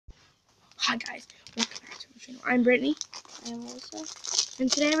Hi guys, welcome back to my channel. I'm Brittany. I'm also.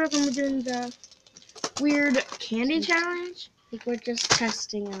 And today we're going to be doing the weird candy challenge. Like we're just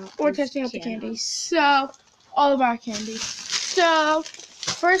testing out. We're testing out the candies. So, all of our candies. So,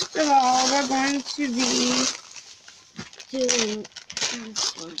 first of all, we're going to be doing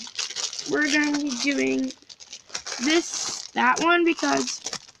this one. We're going to be doing that one because,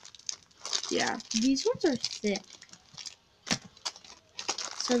 yeah. These ones are thick.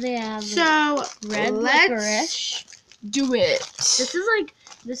 So they have red let's licorice. Do it.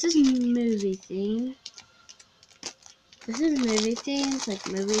 This is movie theme. This is movie themes, like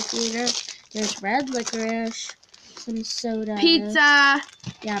movie theater. There's red licorice, some soda. Pizza.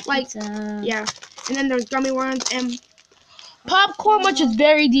 Yeah, pizza. Yeah. And then there's gummy worms and popcorn, which is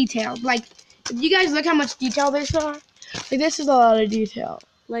very detailed. Like, if you guys look how much detail this are, like, this is a lot of detail.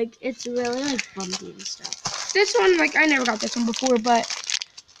 Like, it's really, like, bumpy and stuff. This one, like, I never got this one before, but,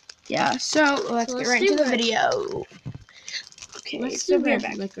 yeah. So, let's get right into the video. Okay, let's so do red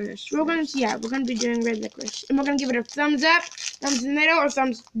back. licorice. We're gonna be doing red licorice. And we're gonna give it a thumbs up, thumbs in the middle, or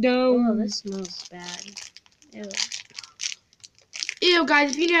thumbs down. Oh, this smells bad. Ew. Ew,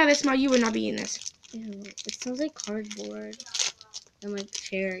 guys, if you know how this smells, you would not be eating this. Ew, it smells like cardboard and like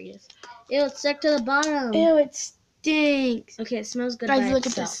cherries. Ew, it's stuck to the bottom. Ew, it stinks. Okay, it smells good Guys, by look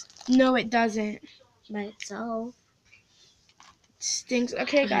itself. at this. No, it doesn't. By itself. It stinks.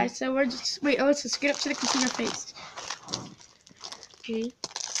 Okay, guys, so we're just let's just get up to the computer face. 3,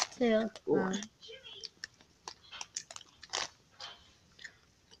 2, 1.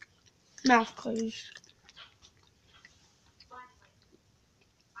 Mouth closed.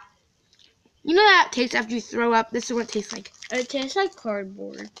 You know that taste after you throw up? This is what it tastes like. It tastes like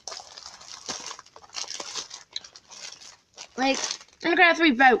cardboard. Like, I'm gonna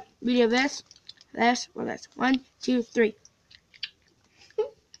 3 vote. We do this, or this. 1, 2, 3.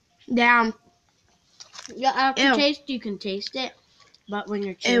 Down. yeah, after Ew. taste, you can taste it. But when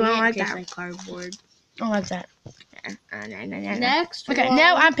you're chewing it tastes like cardboard. I don't like that. Next Okay, one.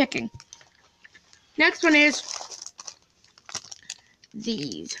 now I'm picking. Next one is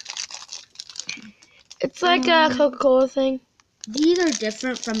these. It's like a Coca-Cola thing. These are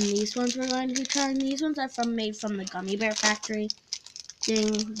different from these ones we're going to be trying. These ones are made from the Gummy Bear Factory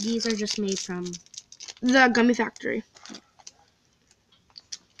thing. These are just made from the Gummy Factory.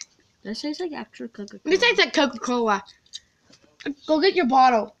 This tastes like extra Coca-Cola. This tastes like Coca-Cola. Go get your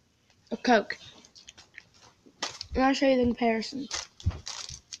bottle of Coke. And I'll show you the comparison.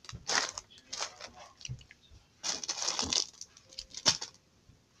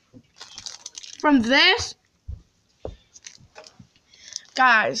 From this,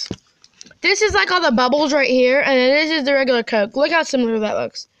 guys, this is like all the bubbles right here, and then this is the regular Coke. Look how similar that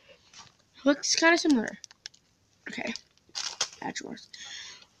looks. Looks kind of similar. Okay, that's yours.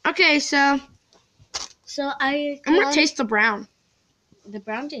 Okay, so I'm gonna taste the brown. The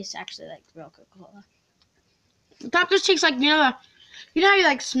brown tastes actually like real Coca-Cola. The top just tastes like, you know how you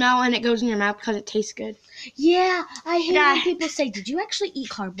like smell and it goes in your mouth because it tastes good. Yeah, I hate when people say, "Did you actually eat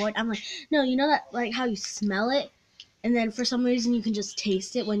cardboard?" I'm like, no, you know that like how you smell it, and then for some reason you can just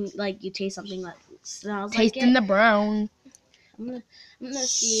taste it when like you taste something that smells like it. Tasting the brown. I'm gonna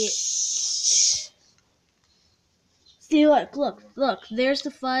see. See, look. There's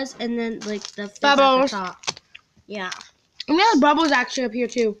the fuzz, and then like the fizz Bubbles. at the top. Yeah. And we have bubbles actually up here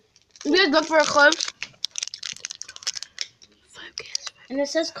too. You guys look for it close. Focus. And it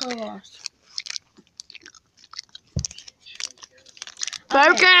says Colos.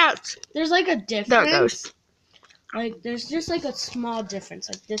 Focus. There's like a difference. There it goes. Like there's just like a small difference,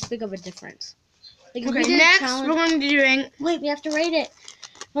 like this big of a difference. Like Okay, next we're going to be doing. Wait, we have to rate it.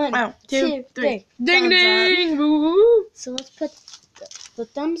 1, 2, 3. Thumbs Ding ding. up. Woo. So let's put the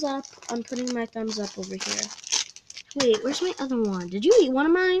thumbs up. I'm putting my thumbs up over here. Wait, where's my other one? Did you eat one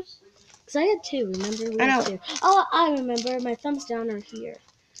of mine? Because I had 2, remember? I know. 2. Oh, I remember. My thumbs down are here.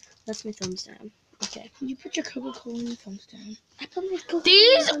 That's my thumbs down. Okay. You put your Coca-Cola in your thumbs down. I put my Coca-Cola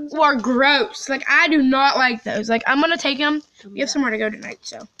These thumbs were up. gross. Like, I do not like those. Like, I'm going to take them. Thumbs We have up. somewhere to go tonight,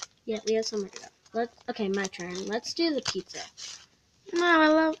 so. Yeah, we have somewhere to go. Okay, my turn. Let's do the pizza. No, I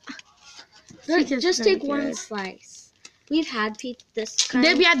love. Just take one slice. We've had this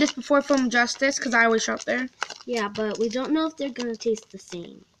kind. We had this before from Justice, because I always shop there. Yeah, but we don't know if they're gonna taste the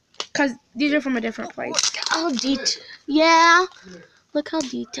same. Because these are from a different place. Look how detailed. Yeah. Look how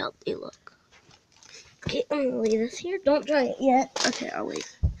detailed they look. Okay, I'm gonna leave this here. Don't try it yet. Okay, I'll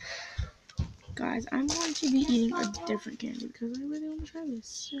wait. Guys, I'm going to be eating a different candy because I really want to try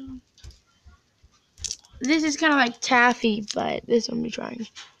this. So. This is kind of like taffy, but this one I'm trying.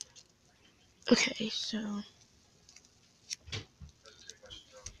 Okay, so.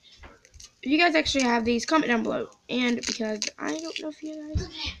 If you guys actually have these, comment down below. And because I don't know if you guys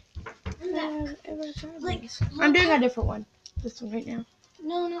have ever tried Like, this. I'm doing a different one. This one right now.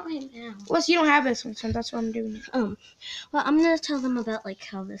 No, not right now. Well, you don't have this one, so that's what I'm doing. Well, I'm gonna tell them about like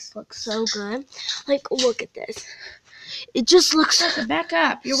how this looks so good. Like, look at this. It just looks So back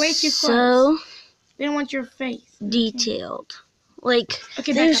up. You're way too close. so They don't want your face. detailed. Like,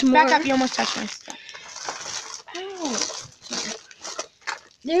 Okay, there's more. back up. You almost touched my stuff. Ow. Sorry.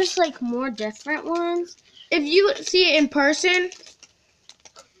 There's like more different ones. If you see it in person,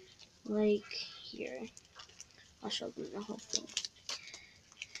 Like here, I'll show them the whole thing.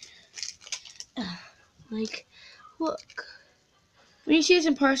 Like, look. when you see this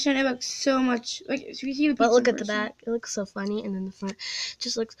in person, it looks so much like. If you see the But pizza look in at the person- back. It looks so funny, and then the front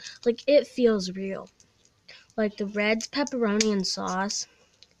just looks like it feels real. Like the red's pepperoni and sauce,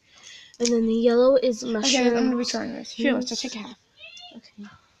 and then the yellow is Okay, mushroom. I'm gonna be trying this. Here, let's just take half. Okay.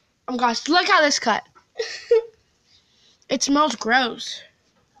 Oh gosh, look how this cut. It smells gross.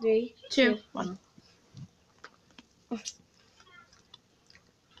 3, 2, 1.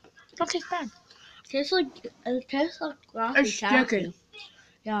 Don't taste bad. It tastes like Laffy It's Taffy. sticky.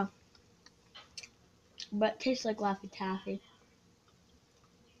 Yeah. But it tastes like Laffy Taffy.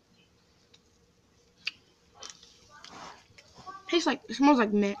 It smells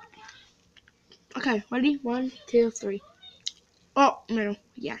like mint. Okay, ready? 1, 2, 3. Oh, middle.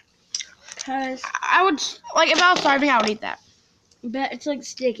 Yeah. Cause I would, like, if I was starving, I would eat that. but it's like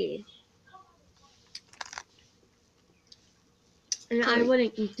sticky. And I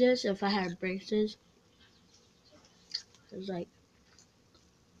wouldn't eat this if I had braces. It's like,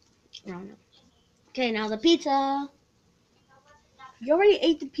 I don't know. Okay, now the pizza. You already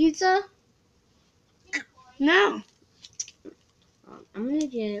ate the pizza? No. I'm gonna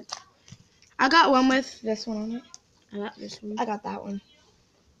get. I got one with this one on it. I got this one. I got that one.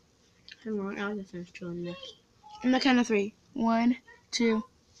 Hang on, I'll get finish chewing this. On the count of 3. 1, 2.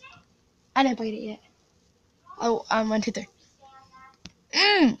 I didn't bite it yet. Oh, 1, 2,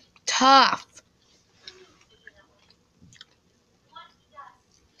 3. Tough.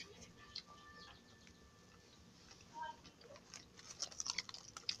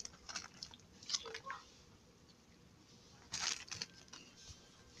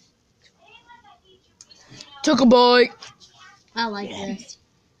 Took a bite. I like this.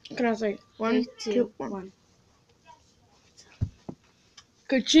 Can I say 1, 3, 2, 2, 1? 1.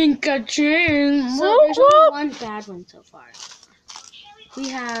 Ka-ching, ka-ching. So there's only one bad one so far. We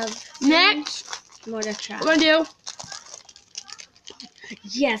have Next, more to try. we're gonna do.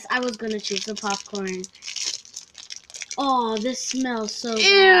 Yes, I was gonna choose the popcorn. Oh, this smells so bad.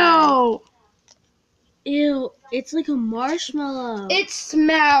 Ew. Ew, it's like a marshmallow. It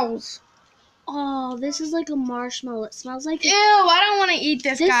smells. Oh, this is like a marshmallow. It smells like Ew, I don't want to eat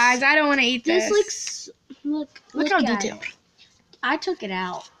this, This- guys. I don't want to eat this. this. Look Look how at detailed. it. I took it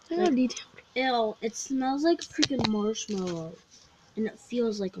out. Look how detailed. Ew, it smells like a freaking marshmallow, and it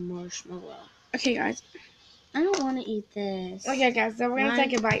feels like a marshmallow. Okay, guys. I don't want to eat this. Okay, guys. So we're gonna 1,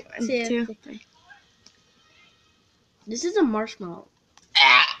 take a bite. 1, 2, 3. This is a marshmallow.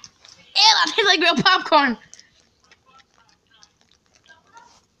 Ah! Ew, that tastes like real popcorn.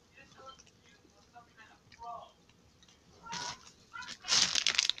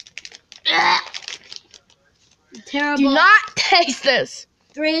 Ah! Terrible. Do not taste this.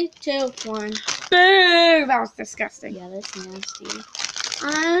 3, 2, 1. Boo! That was disgusting. Yeah, that's nasty.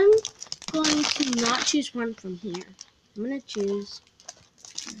 I'm going to not choose one from here. I'm gonna choose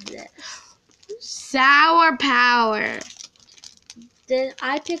this. Sour power.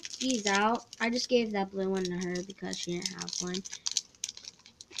 I picked these out. I just gave that blue one to her because she didn't have one.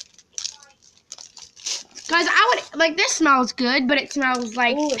 Guys, I would like this smells good, but it smells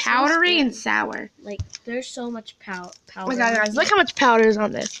like Ooh, it smells powdery good. and sour. Like, there's so much powder. Oh my God, guys, look how much powder is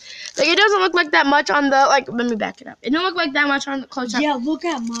on this. Like, it doesn't look like that much on the, like, let me back it up. It don't look like that much on the close up. Yeah, look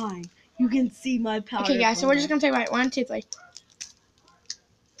at mine. You can see my powder. Okay, guys, so we're just gonna take a bite. 1, 2, 3.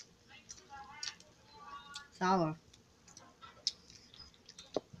 sour.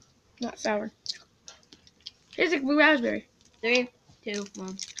 Not sour. Here's a blue raspberry. 3, 2,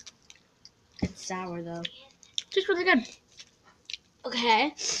 1. It's sour though. Just really good.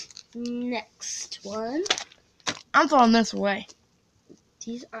 Okay. Next one. I'm throwing this away.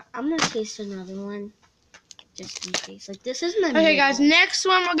 I'm gonna taste another one, just in case. Like, this is my. Okay, guys, next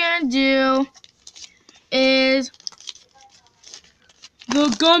one we're gonna do is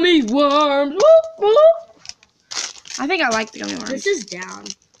the gummy worms. Whoop, whoop. I think I like the gummy worms. This is down.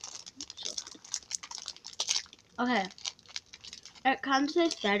 Okay. It kind of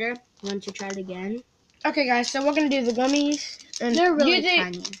tastes better once you try it again. Okay, guys, so we're gonna do the gummies. And They're really you think-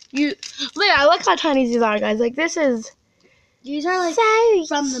 tiny. You that. Look how tiny these are, guys. Like, this is These are like so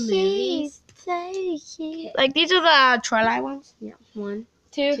from the movies. So cute. Like, these are the Twilight ones. Yeah, 1,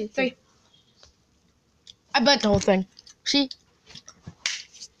 2, 2, 3. I bet the whole thing. See?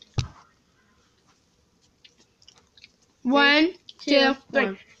 1, 2, 3.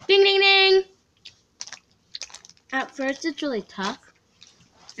 1. Ding, ding, ding. At first, it's really tough.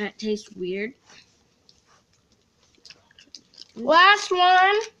 And it tastes weird. Last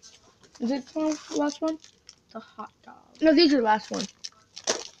one. Is it the last one? The hot dog. No, these are the last one.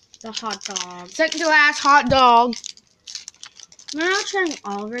 The hot dog. Second to last hot dog. We're not trying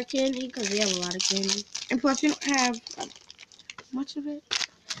all of our candy because we have a lot of candy. And plus, we don't have much of it.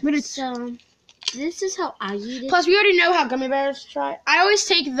 But it's So, this is how I eat it. plus, we already know how gummy bears try. I always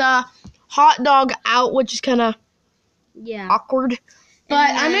take the hot dog out, which is kind of Yeah. awkward. But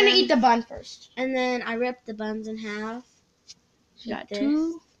And I'm going to then- eat the bun first. And then I rip the buns in half. She got this.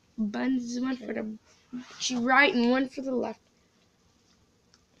 2 buns, one for the right and one for the left.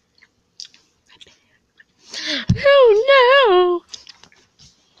 Oh, no.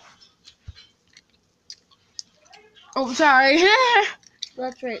 Oh, sorry.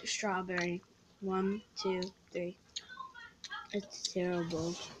 Let's rate strawberry. 1, 2, 3. It's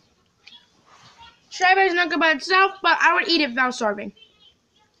terrible. Strawberry's not good by itself, but I would eat it if I was starving.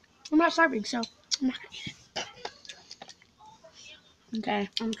 I'm not starving, so I'm not going to eat it. Okay.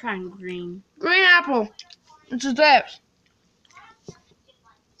 I'm trying green. Green apple. Which is this?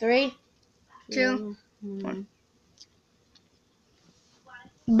 3, 2, 1.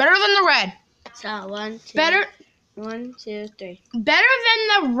 Better than the red. So 1, 2. Better 1, 2, 3. than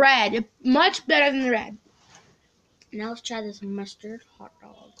the red. Much better than the red. Now let's try this mustard hot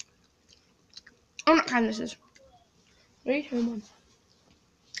dog. I'm not kind this is. 3, 2, 1.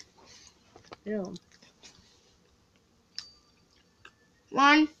 Ew.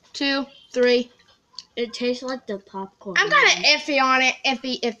 1, 2, 3. It tastes like the popcorn. I'm kind of iffy on it.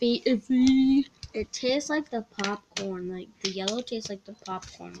 Iffy. It tastes like the popcorn. Like the yellow tastes like the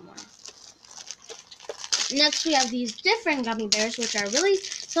popcorn one. Next, we have these different gummy bears, which are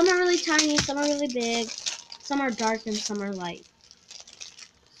some are really tiny, some are really big, some are dark, and some are light.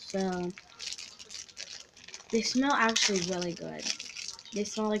 So, they smell actually really good. They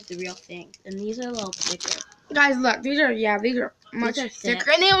smell like the real thing. And these are a little thicker. Guys, look. These are much are thicker. thick.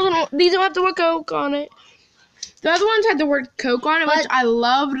 And these don't have the word Coke on it. The other ones had the word Coke on it, which I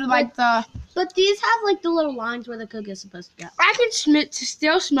loved. But these have like the little lines where the Coke is supposed to go. I can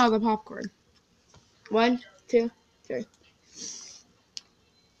still smell the popcorn. 1, 2, 3.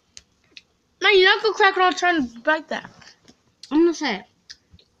 My knuckle crack when I was trying to bite that. I'm gonna say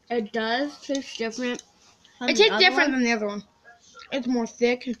it does taste different. It tastes different than the other one. It's more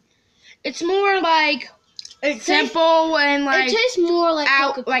thick. It's more like it's simple and like it tastes more like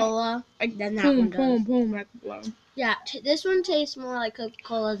out, Coca-Cola than that one does. boom, like blow. Yeah, this one tastes more like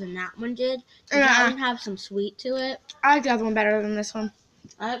Coca-Cola than that one did. That one have some sweet to it. I like the other one better than this one.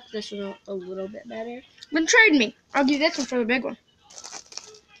 I like this one a little bit better. Then trade me. I'll give you this one for the big one.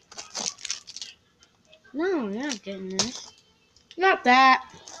 No, you're not getting this. Not that.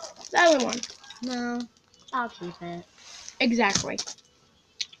 The other one. No, I'll keep it. Exactly.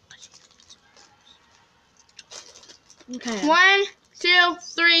 Okay. 1, 2,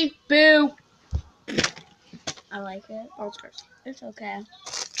 3, boo. I like it. Oh, it's gross. It's okay.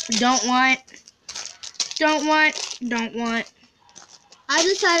 Don't want. I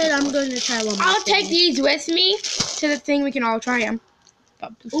decided I'm going to try one more. I'll take these with me to the thing. We can all try them.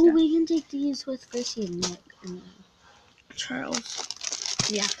 Oh, we can take these with Chrissy and Nick. And Charles.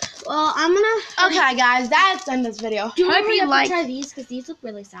 yeah. Well, I'm gonna. Okay, guys, that's the end of this video. Hope you you like. try these because these look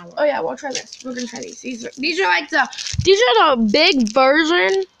really sour. Oh yeah, we'll try this. We're gonna try these. These are like these are the big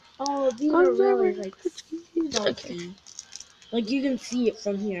version. Oh, these are really like salty. Like you can see it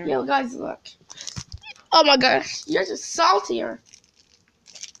from here. Yo, guys, look. Oh my gosh, yours is saltier.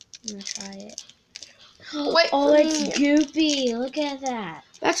 I'm gonna try it. Wait, Oh, it's goopy. Look at that.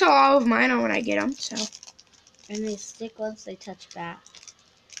 that's how all of mine are when I get them. So. And they stick once they touch back.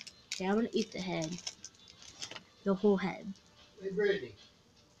 Okay, I'm gonna eat the head. The whole head.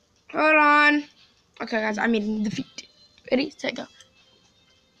 Hold on. Okay, guys, I'm eating the feet. Ready, set, go.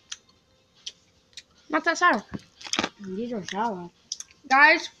 Not that sour. These are sour.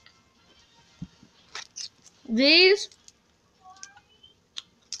 Guys, these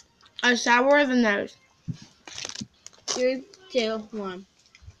are sourer than those. 3, 2, 1.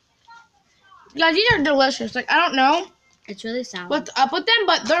 Guys, these are delicious. Like, I don't know It's really sour. what's up with them,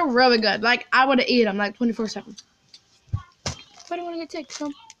 but they're really good. Like, I would eat them, like, 24/7. But I don't want to get sick, so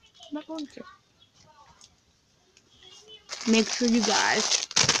I'm not going to. Make sure you guys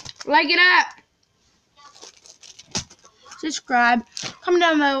Like it up. Subscribe. Comment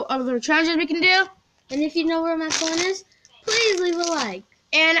down below all the little challenges we can do. And if you know where my phone is, please leave a like.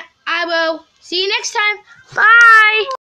 And I will see you next time. Bye.